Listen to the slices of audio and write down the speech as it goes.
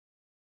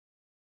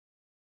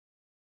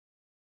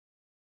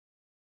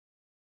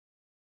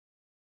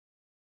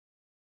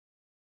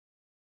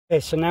Okay,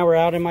 so now we're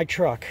out in my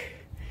truck.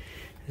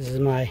 This is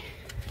my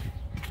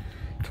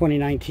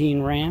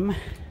 2019 Ram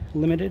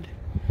Limited.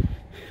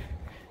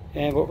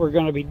 And what we're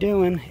going to be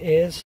doing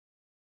is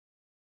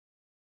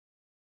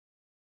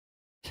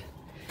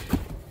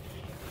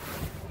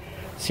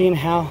seeing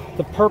how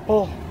the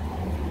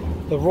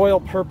royal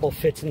purple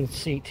fits in the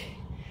seat.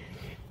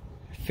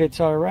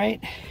 Fits all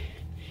right.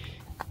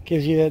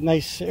 Gives you that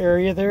nice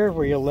area there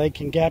where your leg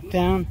can gap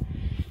down.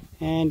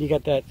 And you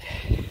got that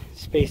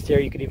space there.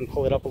 You could even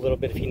pull it up a little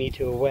bit if you need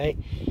to away,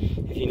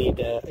 if you need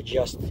to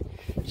adjust.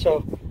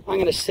 So I'm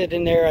going to sit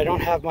in there. I don't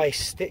have my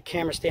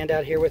camera stand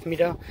out here with me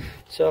though,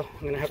 so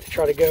I'm going to have to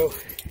try to go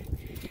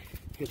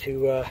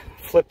into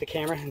flip the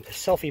camera into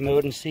selfie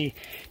mode and see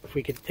if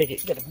we could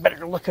get a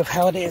better look of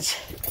how it is.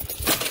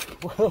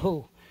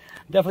 Whoa,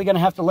 definitely going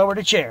to have to lower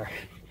the chair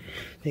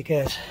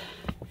because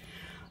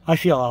I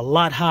feel a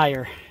lot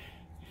higher.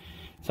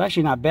 It's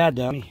actually not bad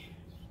though.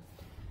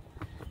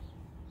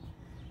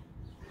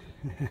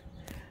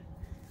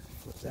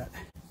 What's that?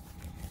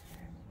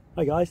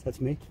 Hi guys,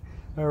 that's me.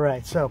 All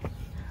right, so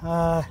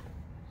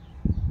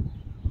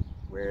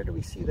where do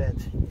we see that?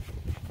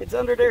 It's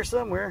under there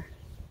somewhere.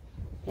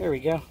 There we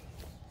go.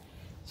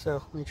 So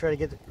let me try to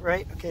get it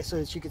right. Okay, so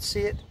that you can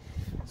see it.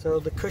 So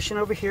the cushion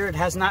over here, it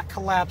has not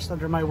collapsed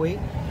under my weight.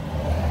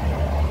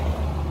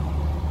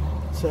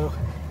 So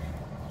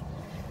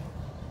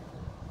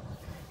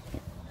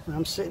when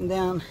I'm sitting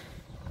down,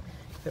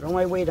 got all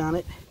my weight on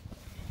it.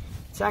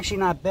 It's actually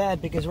not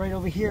bad because right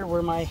over here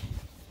where my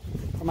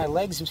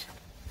legs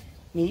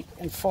meet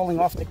and falling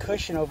off the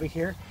cushion over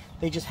here,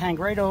 they just hang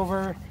right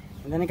over,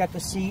 and then I got the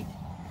seat.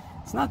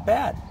 It's not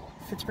bad.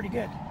 It fits pretty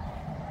good.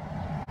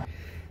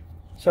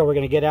 So we're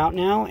going to get out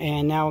now,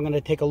 and now I'm going to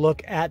take a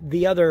look at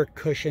the other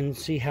cushion,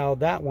 see how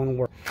that one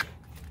works.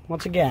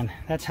 Once again,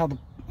 that's how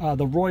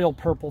the royal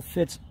purple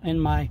fits in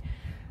my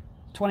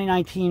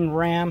 2019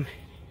 Ram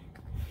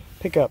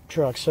pickup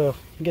truck. So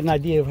you get an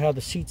idea of how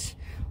the seats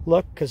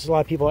look, because a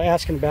lot of people are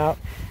asking about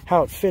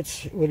how it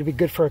fits. Would it be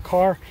good for a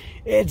car?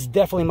 It's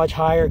definitely much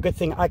higher. Good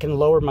thing I can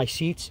lower my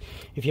seats.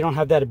 If you don't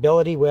have that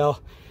ability,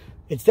 well,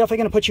 it's definitely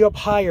going to put you up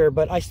higher,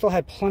 but I still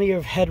had plenty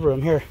of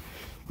headroom. Here,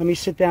 let me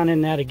sit down in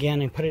that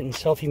again and put it in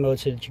selfie mode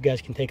so that you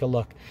guys can take a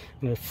look.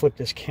 I'm going to flip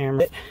this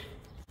camera.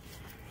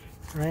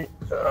 Right.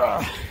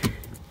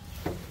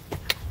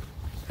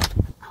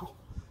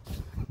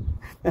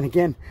 And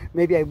again,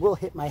 maybe I will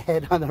hit my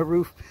head on the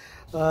roof.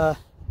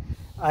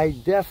 I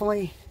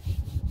definitely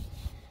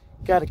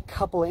got a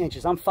couple of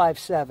inches. I'm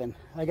 5'7".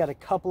 I got a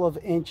couple of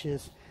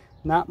inches,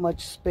 not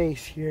much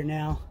space here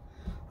now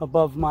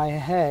above my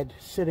head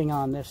sitting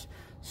on this.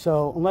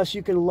 So unless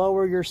you can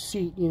lower your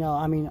seat, you know,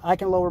 I mean, I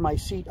can lower my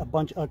seat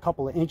a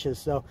couple of inches,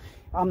 so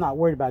I'm not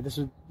worried about it. This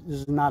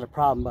is not a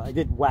problem, but I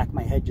did whack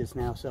my head just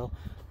now, so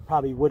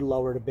probably would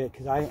lower it a bit,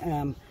 because I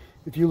am,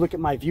 if you look at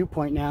my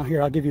viewpoint now,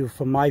 here, I'll give you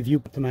from my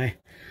view to my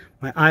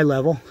eye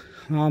level.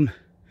 My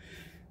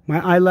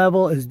eye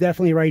level is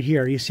definitely right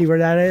here. You see where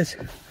that is?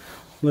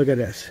 Look at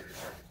this.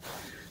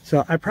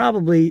 So I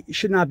probably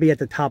should not be at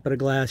the top of the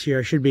glass here.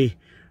 I should be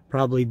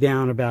probably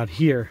down about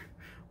here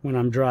when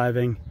I'm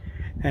driving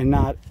and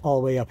not all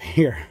the way up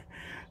here.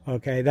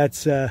 Okay,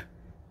 it's a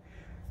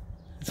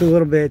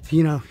little bit,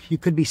 you know, you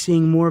could be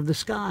seeing more of the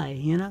sky,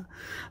 you know.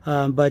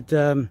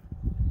 Let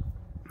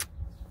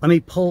me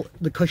pull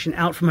the cushion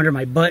out from under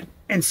my butt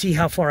and see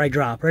how far I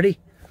drop. Ready?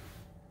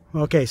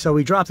 Okay, so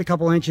we dropped a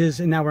couple inches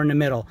and now we're in the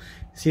middle.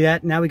 See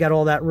that? Now we got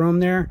all that room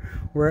there.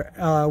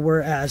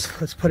 Whereas,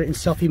 let's put it in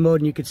selfie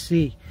mode and you can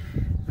see.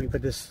 Let me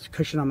put this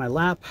cushion on my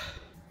lap.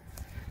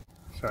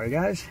 Sorry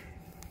guys.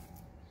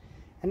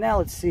 And now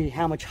let's see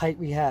how much height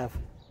we have.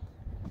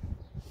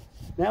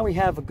 Now we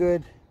have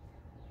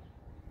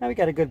now we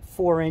got a good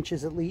 4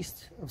 inches at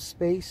least of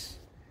space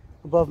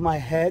above my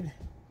head.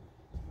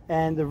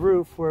 And the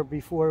roof, where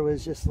before it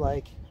was just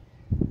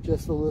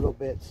a little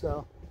bit.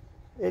 So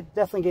it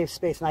definitely gave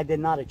space, and I did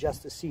not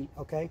adjust the seat,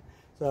 okay?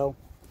 So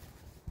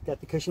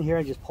got the cushion here,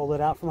 I just pulled it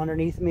out from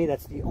underneath me.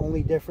 That's the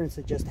only difference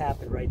that just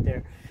happened right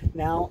there.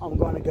 Now I'm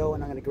going to go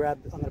and I'm going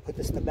to put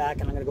this in the back,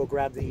 and I'm going to go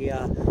grab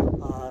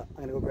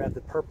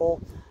the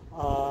purple,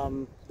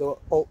 the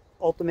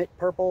ultimate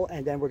purple,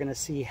 and then we're going to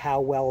see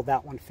how well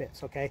that one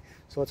fits, okay?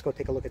 So let's go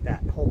take a look at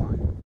that. Hold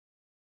on.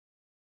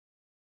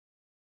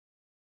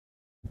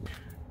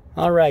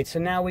 All right, so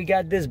now we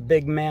got this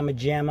big mamma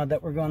jamma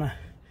that we're going to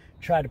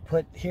try to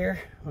put here.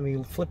 Let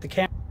me flip the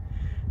camera.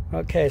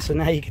 Okay, so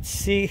now you can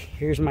see,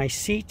 here's my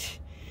seat.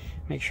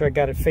 Make sure I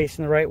got it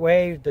facing the right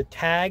way. The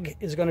tag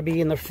is going to be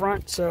in the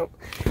front, so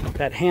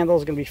that handle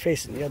is going to be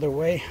facing the other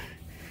way.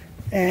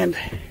 And,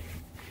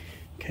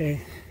 okay,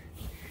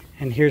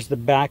 and here's the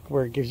back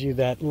where it gives you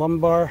that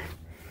lumbar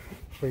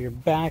for your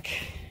back.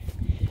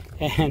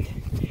 And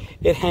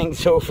it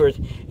hangs over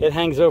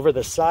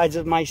the sides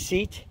of my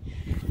seat.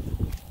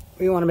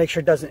 We want to make sure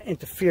it doesn't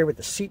interfere with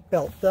the seat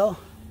belt though.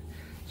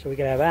 So we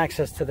can have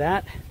access to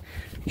that.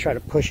 Try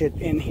to push it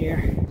in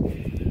here.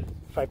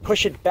 If I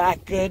push it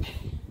back good,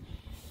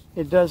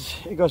 it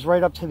goes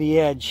right up to the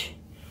edge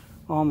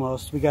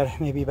almost. We got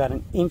maybe about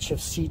an inch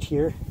of seat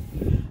here.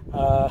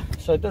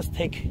 So it does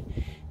take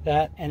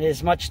that, and it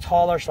is much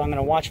taller, so I'm going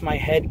to watch my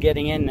head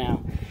getting in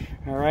now.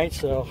 All right,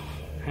 so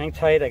hang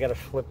tight. I got to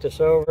flip this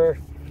over,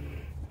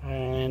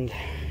 and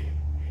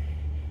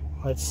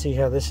let's see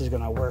how this is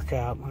going to work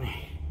out. Let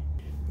me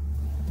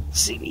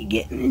see me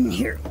getting in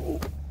here.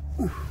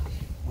 Ooh,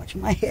 watch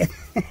my head.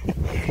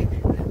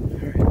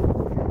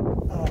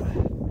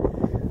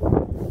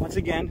 Once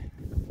again,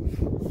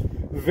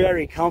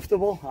 very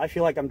comfortable. I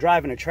feel like I'm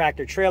driving a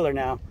tractor trailer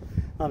now.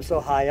 I'm so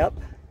high up.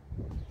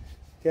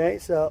 Okay,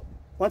 so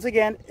once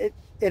again, it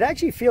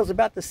actually feels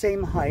about the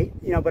same height,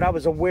 you know, but I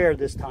was aware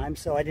this time,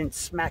 so I didn't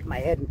smack my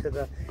head into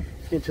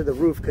the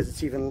roof, because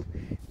it's even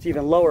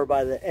lower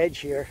by the edge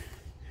here,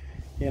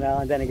 you know,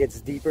 and then it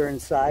gets deeper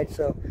inside.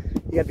 So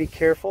you gotta be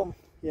careful,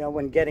 you know,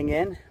 when getting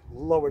in.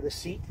 Lower the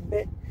seat a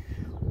bit.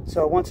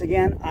 So once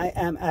again, I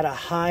am at a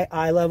high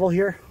eye level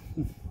here.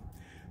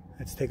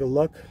 Let's take a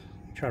look.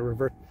 Try to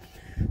revert.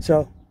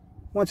 So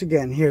once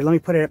again, here, let me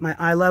put it at my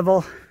eye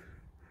level.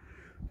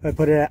 If I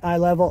put it at eye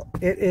level,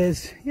 it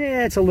is,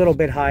 yeah, it's a little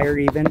bit higher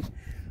even.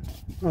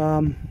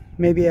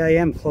 Maybe I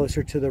am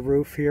closer to the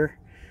roof here,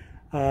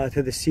 to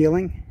the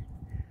ceiling.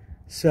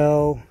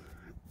 So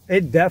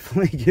it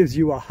definitely gives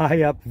you a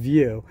high up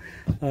view.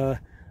 I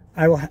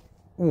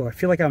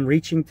feel like I'm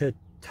reaching to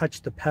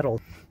touch the pedal.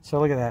 So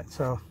look at that.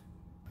 So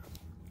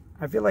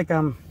I feel like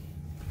I'm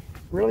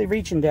really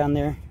reaching down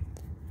there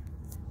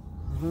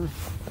to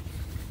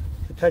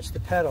touch the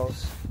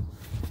pedals.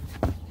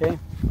 Okay.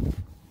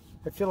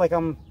 I feel like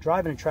I'm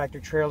driving a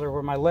tractor trailer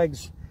where my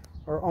legs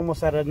are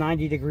almost at a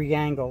 90-degree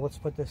angle. Let's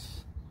put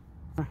this.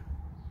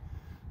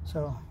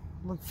 So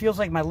it feels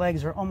like my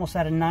legs are almost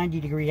at a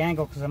 90-degree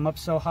angle because I'm up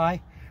so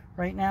high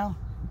right now.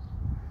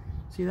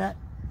 See that?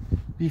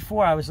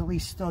 Before I was at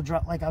least still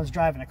like I was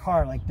driving a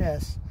car like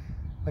this,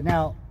 but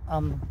now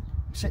I'm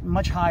sitting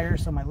much higher,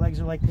 so my legs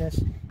are like this,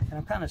 and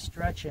I'm kind of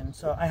stretching.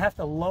 So I have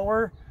to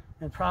lower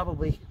and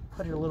probably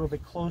put it a little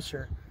bit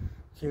closer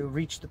to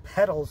reach the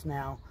pedals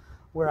now,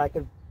 where I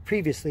could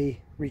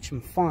previously reach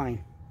them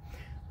fine.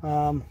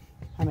 I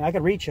mean, I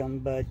could reach them,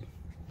 but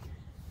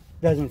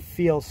it doesn't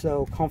feel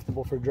so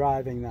comfortable for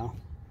driving though.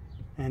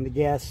 And the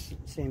gas,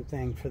 same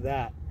thing for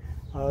that.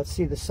 Let's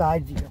see the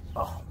side view.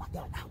 Oh my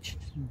God, ouch.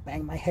 Just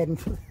bang my head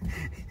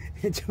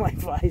into my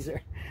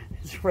visor.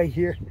 It's right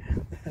here.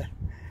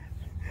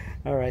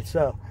 All right,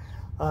 so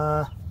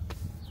gotta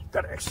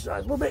exercise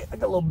a little bit. I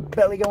got a little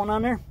belly going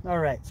on there. All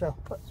right, so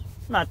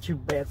not too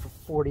bad for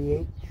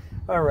 48.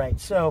 All right,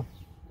 so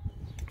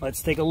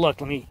let's take a look.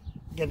 Let me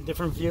get a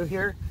different view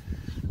here.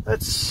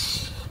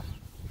 Let's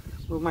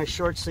move my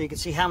shorts so you can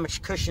see how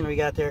much cushion we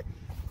got there.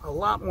 A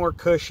lot more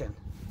cushion.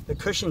 The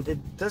cushion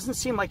doesn't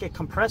seem like it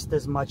compressed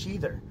as much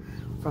either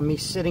from me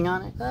sitting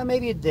on it.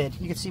 Maybe it did.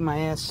 You can see my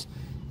ass,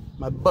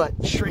 my butt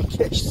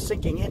shrinkage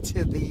sinking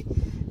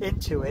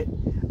into it,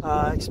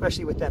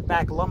 especially with that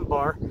back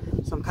lumbar.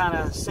 So I'm kind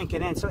of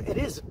sinking in. So it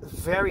is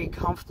very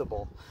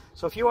comfortable.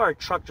 So if you are a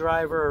truck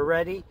driver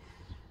already,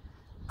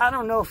 I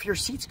don't know if your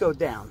seats go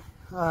down.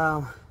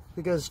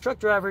 Because truck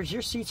drivers,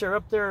 your seats are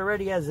up there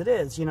already as it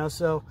is, you know,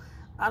 so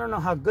I don't know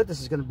how good this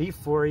is going to be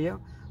for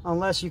you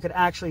unless you could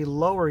actually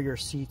lower your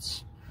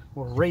seats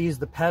or raise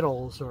the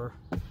pedals, or,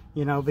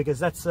 you know, because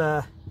that's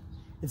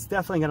it's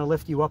definitely going to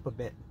lift you up a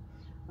bit.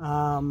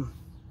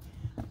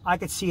 I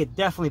could see it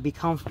definitely be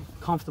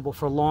comfortable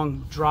for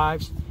long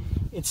drives.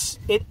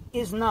 It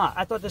is not.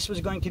 I thought this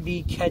was going to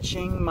be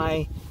catching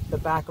the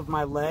back of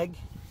my leg,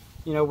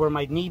 you know, where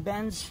my knee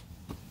bends,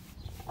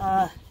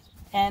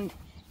 and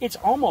it's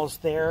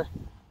almost there,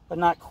 but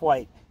not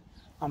quite.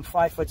 I'm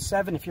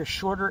 5'7". If you're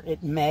shorter, you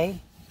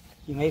may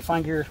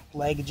find your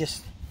leg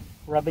just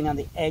rubbing on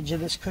the edge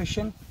of this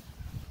cushion.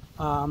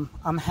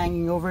 I'm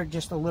hanging over it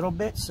just a little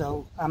bit,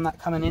 so I'm not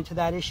coming into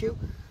that issue.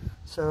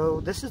 So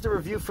this is the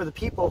review for the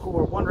people who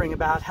are wondering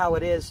about how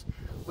it is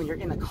when you're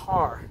in a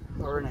car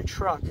or in a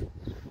truck.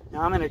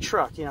 Now I'm in a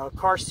truck, you know, a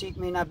car seat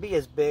may not be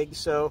as big,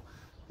 so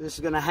this is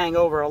going to hang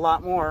over a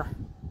lot more.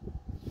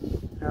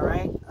 All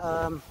right.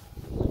 Oh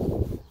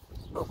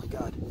my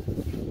God!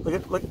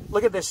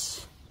 Look at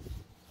this.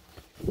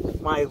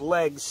 My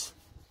legs,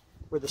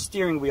 where the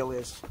steering wheel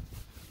is.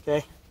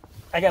 Okay,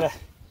 I gotta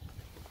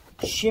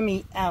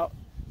shimmy out.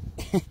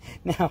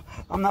 Now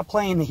I'm not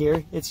playing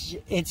here.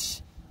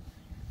 It's.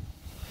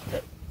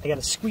 I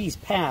gotta squeeze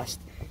past.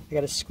 I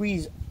gotta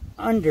squeeze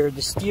under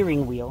the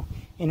steering wheel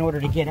in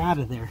order to get out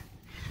of there.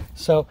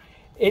 So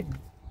it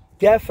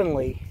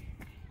definitely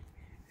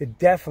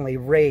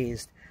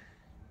raised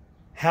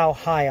how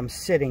high I'm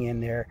sitting in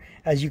there,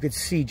 as you could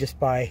see just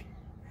by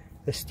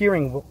the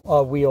steering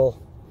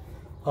wheel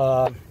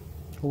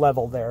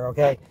level there.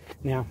 Okay,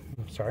 now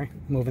I'm sorry,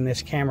 moving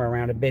this camera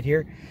around a bit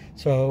here.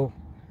 So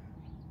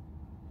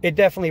it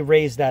definitely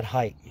raised that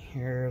height.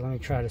 Here, let me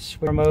try to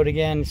switch mode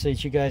again so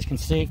that you guys can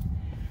see.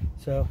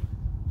 So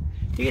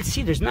you can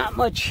see there's not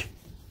much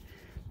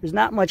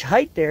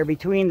height there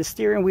between the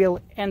steering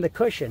wheel and the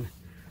cushion.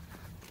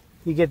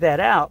 You get that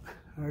out,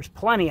 there's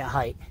plenty of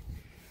height.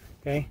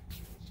 Okay,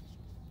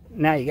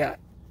 now you got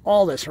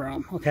all this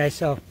room. Okay,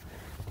 so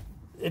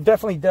it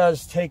definitely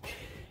does take,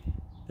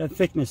 the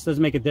thickness does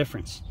make a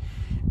difference.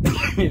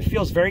 It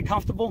feels very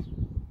comfortable,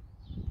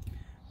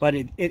 but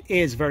it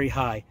is very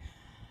high.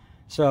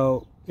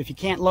 So if you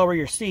can't lower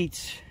your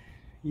seats,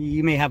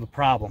 you may have a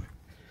problem.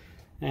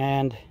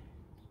 And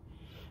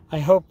I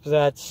hope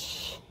that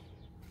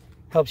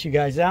helps you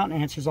guys out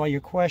and answers all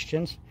your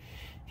questions.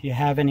 If you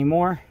have any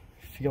more,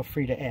 feel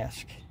free to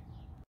ask.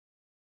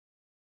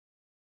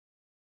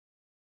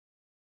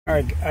 All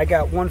right, I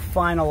got one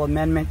final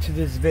amendment to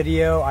this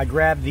video. I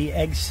grabbed the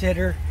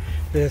Eggsitter,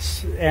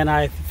 and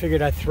I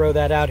figured I'd throw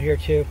that out here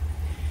too.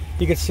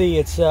 You can see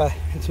it's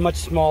much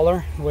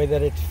smaller, the way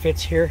that it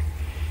fits here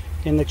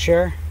in the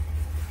chair.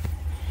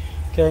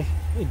 Okay,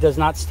 it does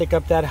not stick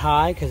up that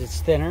high because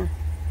it's thinner.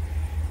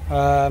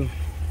 And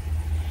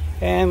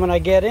when I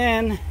get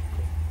in,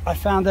 I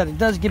found that it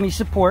does give me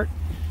support,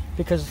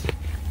 because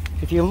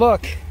if you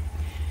look,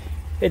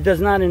 it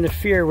does not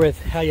interfere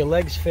with how your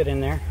legs fit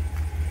in there.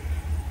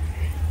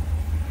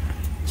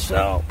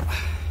 So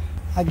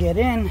I get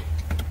in,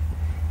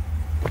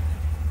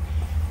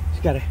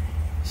 just got to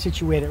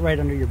situate it right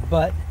under your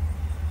butt.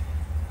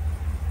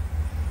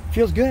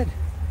 Feels good.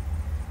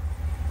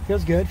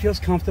 Feels good, feels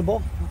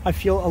comfortable. I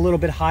feel a little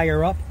bit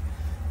higher up,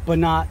 but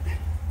not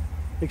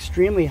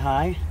extremely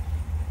high.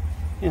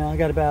 You know, I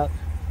got about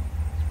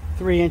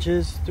 3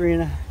 inches, three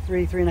and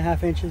a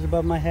half inches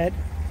above my head.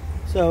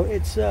 So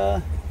it's,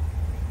 I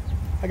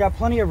got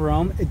plenty of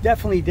room. It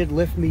definitely did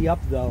lift me up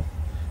though.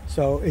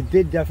 So it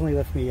did definitely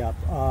lift me up.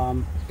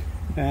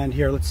 And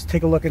here, let's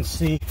take a look and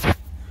see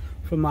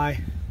from my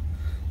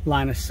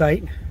line of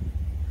sight.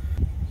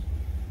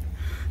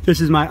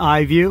 This is my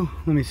eye view.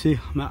 Let me see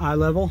my eye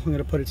level. I'm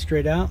gonna put it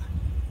straight out.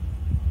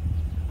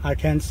 I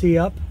can see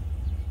up.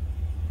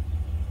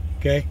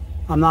 Okay,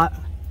 I'm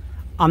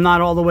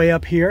not all the way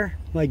up here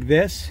like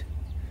this.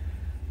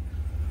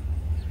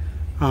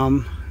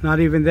 Not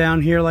even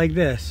down here like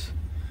this.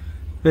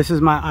 This is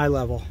my eye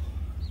level.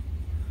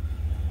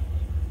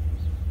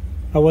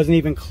 I wasn't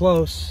even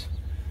close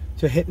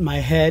to hitting my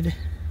head.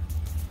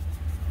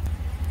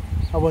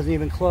 I wasn't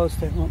even close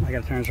to, oh, I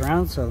gotta turn this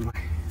around so my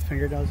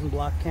finger doesn't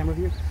block camera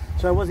view.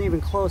 So I wasn't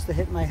even close to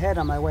hitting my head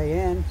on my way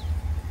in.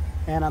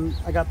 And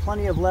I got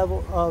plenty of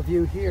level of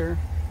view here.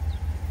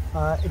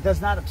 It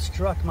does not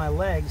obstruct my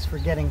legs for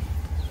getting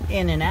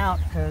in and out,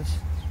 because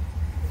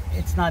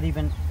it's not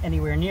even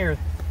anywhere near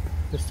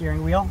the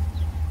steering wheel.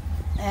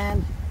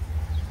 And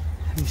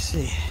let me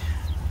see,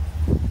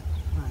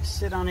 I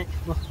sit on it.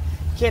 Well,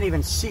 you can't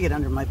even see it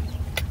under my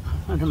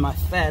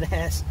fat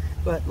ass,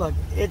 but look,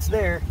 it's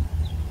there.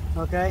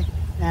 Okay,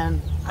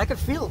 and I could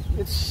feel it.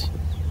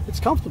 It's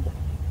comfortable.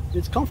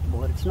 It's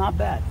comfortable. It's not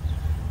bad.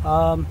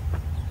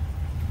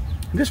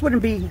 This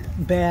wouldn't be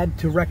bad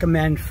to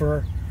recommend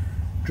for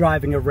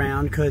driving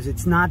around, because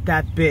it's not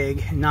that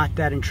big, not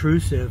that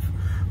intrusive,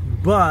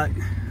 but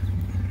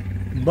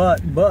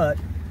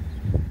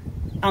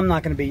I'm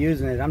not going to be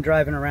using it. I'm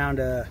driving around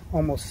a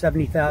almost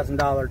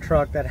 $70,000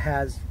 truck that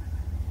has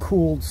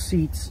cooled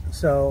seats,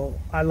 so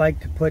I like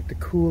to put the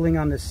cooling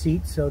on the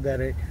seat so that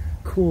it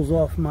cools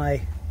off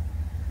my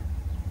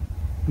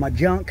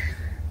junk.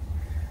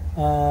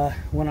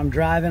 When I'm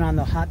driving on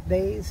the hot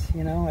days,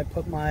 you know, I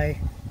put my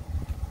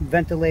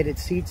ventilated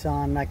seats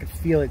on, and I could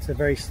feel it's a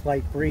very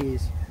slight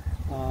breeze.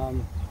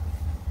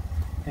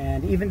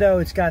 And even though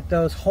it's got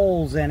those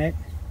holes in it,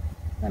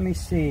 let me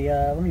see,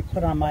 let me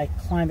put on my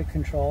climate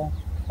control,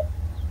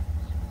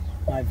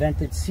 my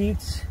vented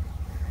seats.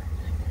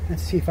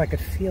 Let's see if I could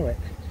feel it.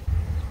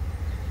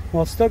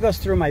 Well, it still goes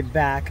through my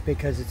back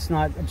because it's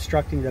not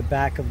obstructing the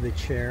back of the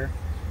chair,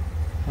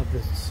 of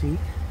the seat.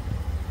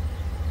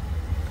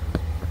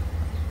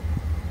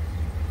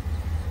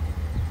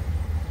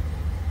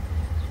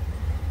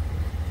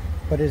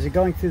 But is it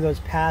going through those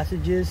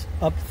passages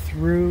up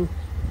through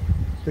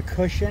the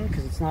cushion?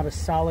 Because it's not a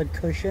solid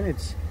cushion,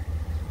 it's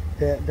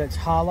that's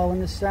hollow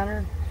in the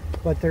center,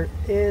 but there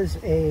is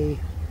a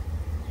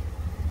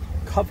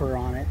cover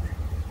on it,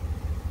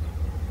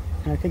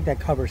 and I think that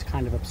cover is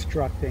kind of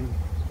obstructing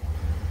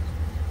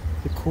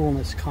the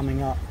coolness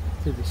coming up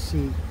through the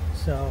seat.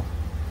 So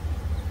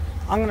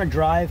I'm gonna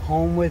drive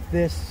home with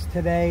this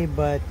today,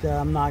 but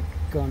I'm not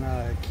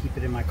gonna keep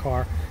it in my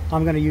car.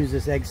 I'm gonna use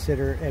this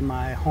Eggsitter in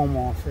my home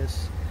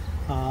office,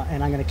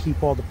 and I'm gonna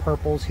keep all the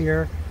purples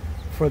here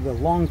for the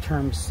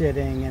long-term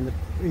sitting and the,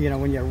 you know,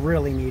 when you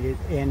really need it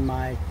in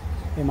my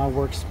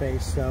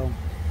workspace. So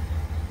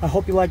I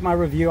hope you like my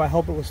review. I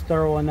hope it was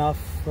thorough enough.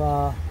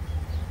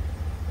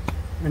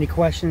 Any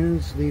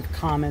questions, leave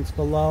comments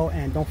below,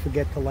 and don't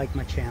forget to like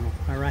my channel.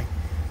 All right,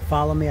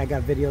 follow me. I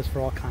got videos for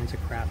all kinds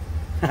of crap.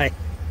 All right.